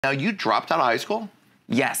Now, you dropped out of high school?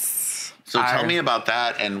 Yes. So tell me about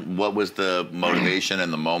that, and what was the motivation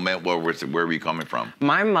and the moment? Where were you coming from?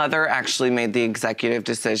 My mother actually made the executive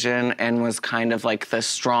decision and was kind of like the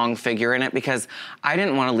strong figure in it, because I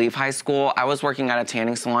didn't want to leave high school. I was working at a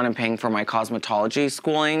tanning salon and paying for my cosmetology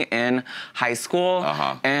schooling in high school.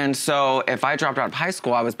 And so if I dropped out of high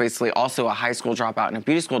school, I was basically also a high school dropout and a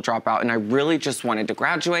beauty school dropout, and I really just wanted to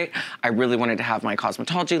graduate. I really wanted to have my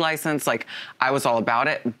cosmetology license. Like, I was all about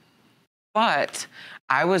it. But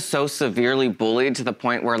I was so severely bullied to the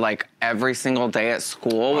point where, like, every single day at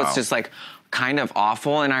school was just, like, kind of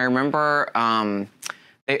awful. And I remember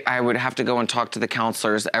I would have to go and talk to the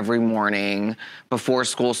counselors every morning before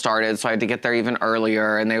school started, so I had to get there even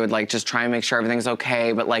earlier, and they would, like, just try and make sure everything's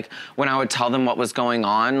okay. But, like, when I would tell them what was going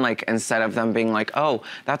on, like, instead of them being like, oh,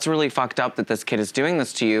 that's really fucked up that this kid is doing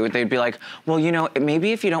this to you, they'd be like, well, you know,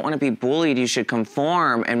 maybe if you don't want to be bullied, you should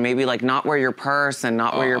conform and maybe, like, not wear your purse and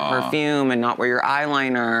not wear your perfume and not wear your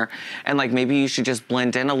eyeliner, and, like, maybe you should just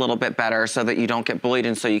blend in a little bit better so that you don't get bullied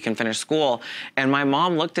and so you can finish school. And my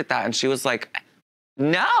mom looked at that and she was like,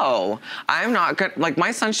 no, I'm not good. Like,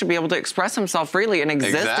 my son should be able to express himself freely and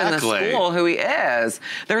exist in the school who he is.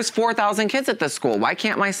 There's 4,000 kids at this school. Why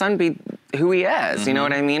can't my son be who he is? You know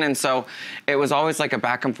what I mean? And so it was always like a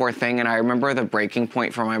back and forth thing. And I remember the breaking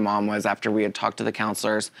point for my mom was after we had talked to the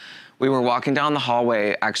counselors. We were walking down the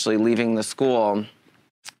hallway, actually leaving the school,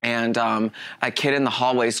 and a kid in the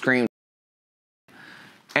hallway screamed.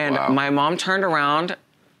 And my mom turned around,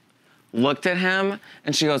 looked at him,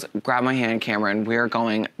 and she goes, grab my hand, Cameron. We're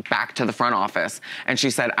going back to the front office. And she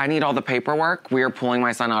said, I need all the paperwork. We are pulling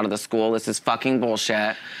my son out of the school. This is fucking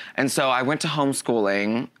bullshit. And so I went to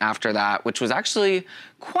homeschooling after that, which was actually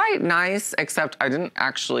quite nice, except I didn't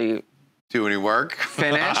actually do any work?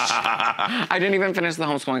 Finish. I didn't even finish the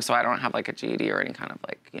homeschooling, so I don't have like a GED or any kind of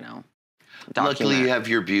like, you know, document. Luckily you have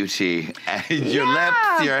your beauty, and your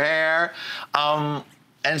lips, your hair.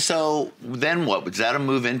 And so then what? Was that a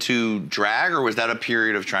move into drag, or was that a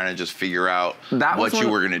period of trying to just figure out what you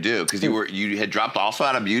were going to do? Because you had dropped also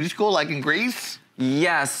out of beauty school, like in Greece?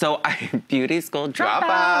 Yeah, so beauty school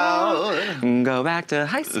dropout. Go back to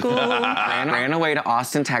high school. ran away to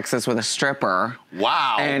Austin, Texas with a stripper.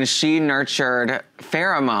 Wow. And she nurtured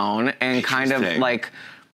Farrah Moan and kind of like,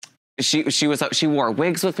 she wore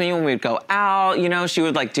wigs with me when we'd go out, you know, she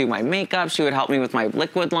would like do my makeup, she would help me with my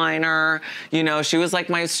liquid liner, you know, she was like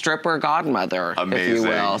my stripper godmother, if you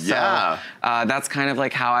will. So that's kind of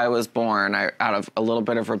like how I was born, out of a little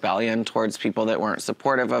bit of rebellion towards people that weren't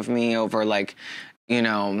supportive of me, over like, you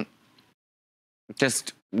know,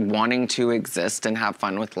 just wanting to exist and have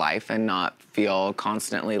fun with life and not feel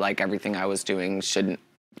constantly like everything I was doing shouldn't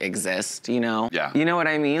exist, you know? Yeah. You know what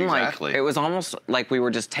I mean? Exactly. Like, it was almost like we were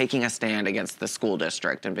just taking a stand against the school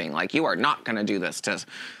district and being like, you are not going to do this to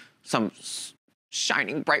some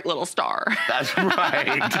shining bright little star. That's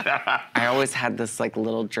right. I always had this like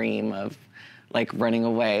little dream of like running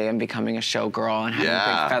away and becoming a showgirl and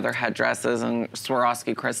having big feather headdresses and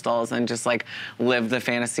Swarovski crystals and just like live the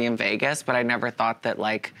fantasy in Vegas. But I never thought that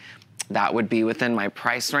like that would be within my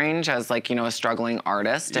price range as like, you know, a struggling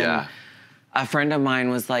artist. And a friend of mine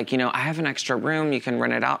was like, you know, I have an extra room, you can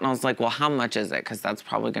rent it out. And I was like, well, how much is it? Because that's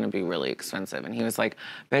probably going to be really expensive. And he was like,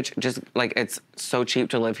 bitch, just like, it's so cheap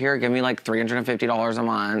to live here. Give me like $350 a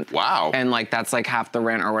month. Wow. And like, that's like half the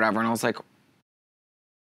rent or whatever. And I was like,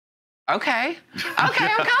 okay, I'm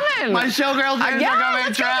coming. My showgirl dreams are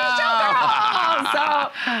coming true.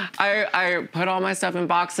 So I put all my stuff in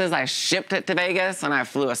boxes, I shipped it to Vegas, and I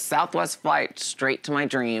flew a Southwest flight straight to my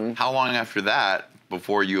dream. How long after that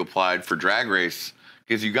before you applied for Drag Race?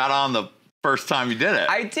 Because you got on the first time you did it.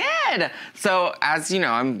 I did. So as you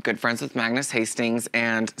know, I'm good friends with Magnus Hastings,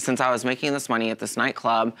 and since I was making this money at this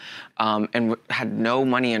nightclub and had no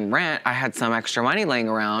money in rent, I had some extra money laying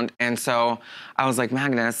around. And so I was like,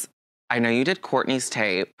 Magnus, I know you did Courtney's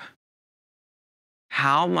tape.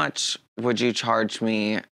 How much would you charge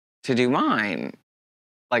me to do mine?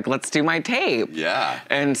 Like, let's do my tape. Yeah.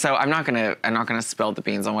 And so I'm not gonna spill the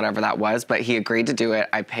beans on whatever that was, but he agreed to do it.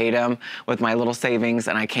 I paid him with my little savings,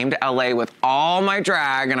 and I came to LA with all my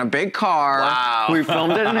drag in a big car. Wow. We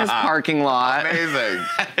filmed it in his parking lot. Amazing.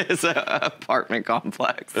 His apartment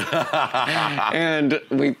complex. And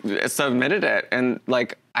we submitted it, and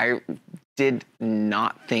like I did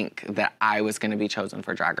not think that I was going to be chosen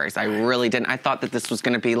for Drag Race. I really didn't. I thought that this was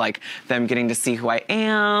going to be like them getting to see who I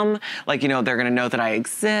am. Like, you know, they're going to know that I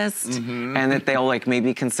exist and that they'll like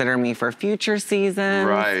maybe consider me for future seasons.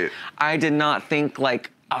 Right. I did not think like,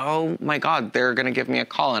 oh my God, they're going to give me a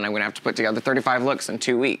call and I'm going to have to put together 35 looks in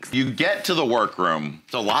 2 weeks. You get to the workroom.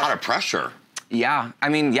 It's a lot of pressure. Yeah, I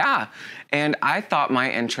mean, yeah. And I thought my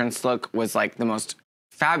entrance look was like the most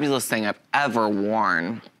fabulous thing I've ever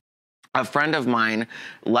worn. A friend of mine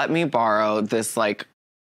let me borrow this like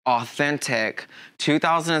authentic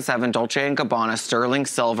 2007 Dolce & Gabbana sterling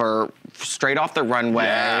silver, straight off the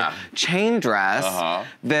runway, chain dress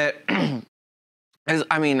that is,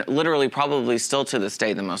 I mean, literally probably still to this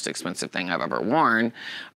day the most expensive thing I've ever worn.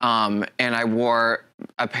 And I wore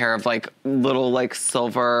a pair of like little like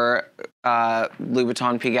silver Louis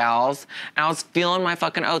Vuitton Pigalle, and I was feeling my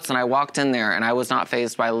fucking oats, and I walked in there and I was not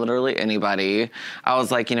fazed by literally anybody. I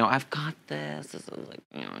was like, you know, I've got this. This is like,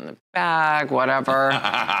 you know, in the bag, whatever.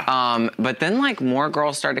 But then like more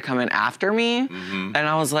girls started to come in after me, and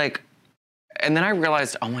I was like, and then I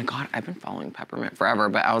realized, oh my God, I've been following Peppermint forever.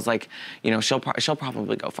 But I was like, you know, she'll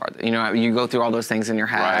probably go farther. You know, you go through all those things in your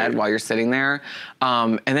head while you're sitting there.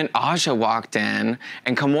 And then Aja walked in,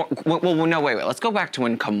 and Kimora, well, no, wait. Let's go back to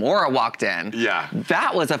when Kimora walked in. Yeah.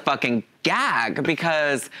 That was a fucking gag,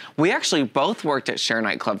 because we actually both worked at Share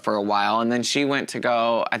Nightclub for a while, and then she went to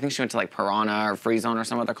go, I think she went to like Piranha or Free Zone or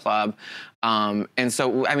some other club. And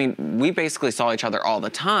so, I mean, we basically saw each other all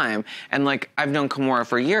the time. And like, I've known Kimora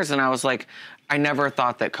for years, and I was like, I never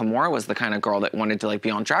thought that Kimora was the kind of girl that wanted to like be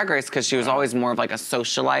on Drag Race, because she was always more of like a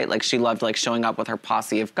socialite. Like she loved like showing up with her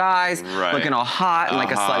posse of guys, looking all hot in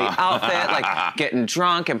like a slutty outfit, like getting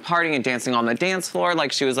drunk and partying and dancing on the dance floor.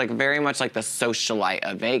 Like she was like very much like the socialite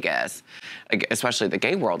of Vegas, like, especially the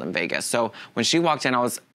gay world in Vegas. So when she walked in, I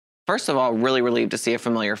was, first of all, really relieved to see a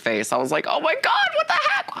familiar face. I was like, oh my God, what the heck?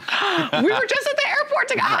 We were just at the airport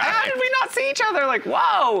together. How did we not see each other? Like,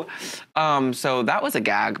 whoa. So that was a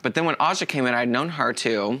gag. But then when Aja came in, I'd known her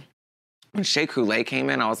too. When Shea Coulee came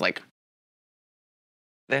in, I was like,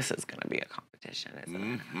 this is going to be a competition,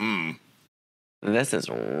 isn't it? This is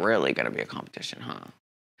really going to be a competition, huh?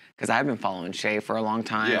 Because I've been following Shea for a long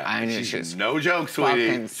time. Yeah, I knew she was no joke,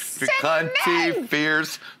 sweetie. Cunty,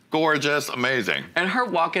 fierce, gorgeous, amazing. And her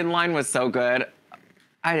walk-in line was so good.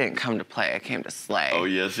 I didn't come to play, I came to slay. Oh,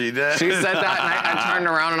 yes, he did. She said that, and I turned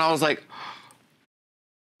around and I was like...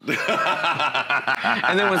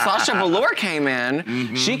 And then when Sasha Velour came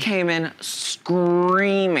in, she came in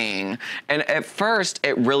screaming. And at first,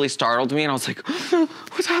 it really startled me, and I was like,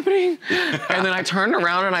 what's happening? And then I turned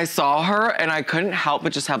around and I saw her, and I couldn't help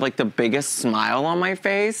but just have like the biggest smile on my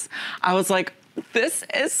face. I was like, this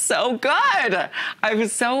is so good. I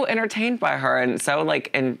was so entertained by her and so like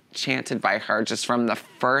enchanted by her just from the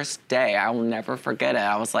first day. I will never forget it.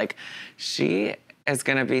 I was like, she is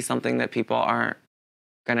gonna be something that people aren't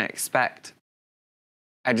gonna expect.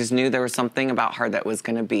 I just knew there was something about her that was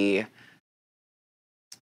gonna be,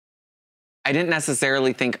 I didn't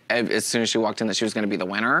necessarily think as soon as she walked in that she was gonna be the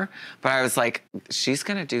winner, but I was like, she's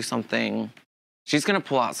gonna do something, she's gonna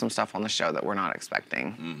pull out some stuff on the show that we're not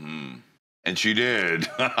expecting. And she did.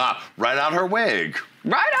 Right out her wig.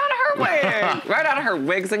 Right out of her wig. Right out of her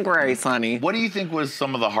wigs and grace, honey. What do you think was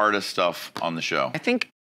some of the hardest stuff on the show? I think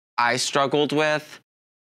I struggled with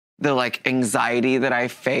the like anxiety that I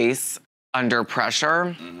face under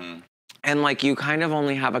pressure. And like you kind of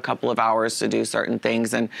only have a couple of hours to do certain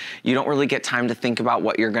things, and you don't really get time to think about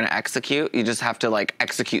what you're gonna execute. You just have to like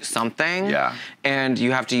execute something. Yeah. And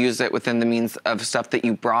you have to use it within the means of stuff that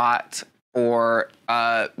you brought or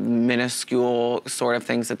minuscule sort of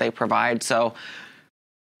things that they provide. So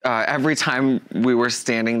every time we were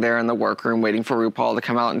standing there in the workroom waiting for RuPaul to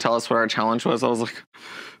come out and tell us what our challenge was, I was like,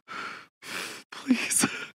 please,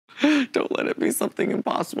 don't let it be something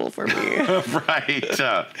impossible for me. Right.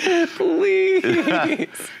 Please.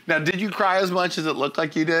 Now, did you cry as much as it looked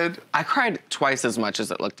like you did? I cried twice as much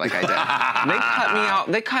as it looked like I did. They cut me out.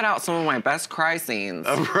 They cut out some of my best cry scenes.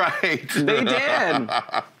 Right. They did.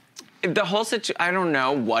 The whole situation, I don't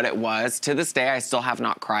know what it was. To this day, I still have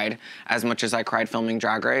not cried as much as I cried filming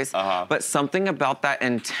Drag Race. But something about that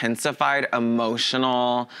intensified,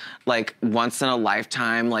 emotional, like once in a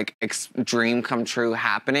lifetime, like dream come true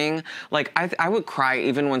happening. Like I would cry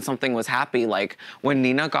even when something was happy. Like when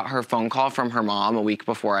Nina got her phone call from her mom a week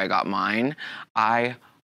before I got mine, I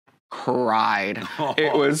cried.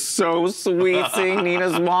 It was so sweet seeing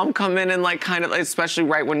Nina's mom come in and like kind of, especially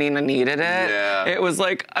right when Nina needed it. Yeah. It was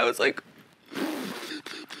like, I was like,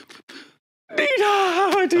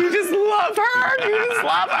 Nina, do you just love her? Do you just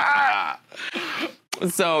love her?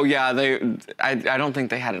 So yeah, I don't think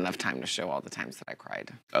they had enough time to show all the times that I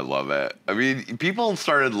cried. I love it. I mean, people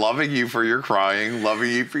started loving you for your crying, loving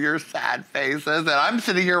you for your sad faces, and I'm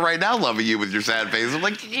sitting here right now loving you with your sad faces. I'm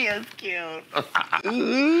like, she is cute. On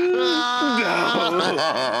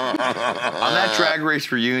that Drag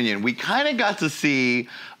Race reunion, we kind of got to see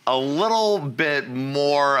a little bit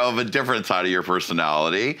more of a different side of your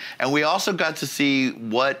personality. And we also got to see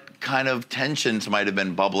what kind of tensions might have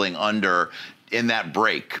been bubbling under in that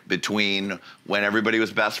break between when everybody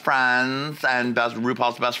was best friends and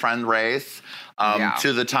RuPaul's Best Friend race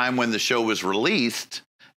to the time when the show was released.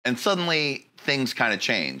 And suddenly things kind of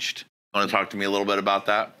changed. Want to talk to me a little bit about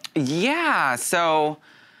that? Yeah, so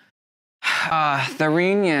the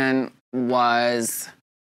reunion was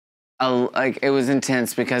it was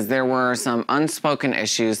intense because there were some unspoken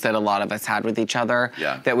issues that a lot of us had with each other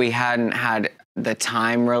that we hadn't had the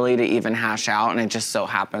time really to even hash out, and it just so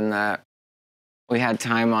happened that we had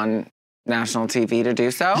time on national TV to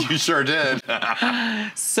do so. You sure did.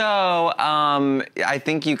 So I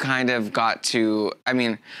think you kind of got to,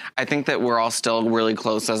 I think that we're all still really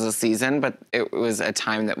close as a season, but it was a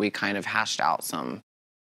time that we kind of hashed out some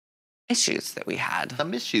issues that we had.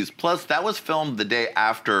 Some issues. Plus, that was filmed the day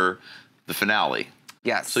after the finale.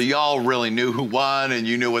 Yes. So y'all really knew who won, and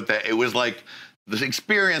you knew it was like. The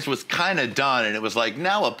experience was kind of done, and it was like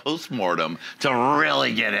now a postmortem to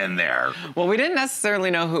really get in there. Well, we didn't necessarily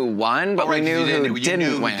know who won, but we knew who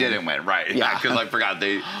didn't win. Who didn't win, right? Yeah, because I forgot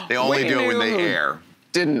they only do it when they air.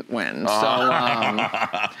 Didn't win, so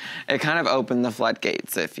it kind of opened the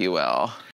floodgates, if you will.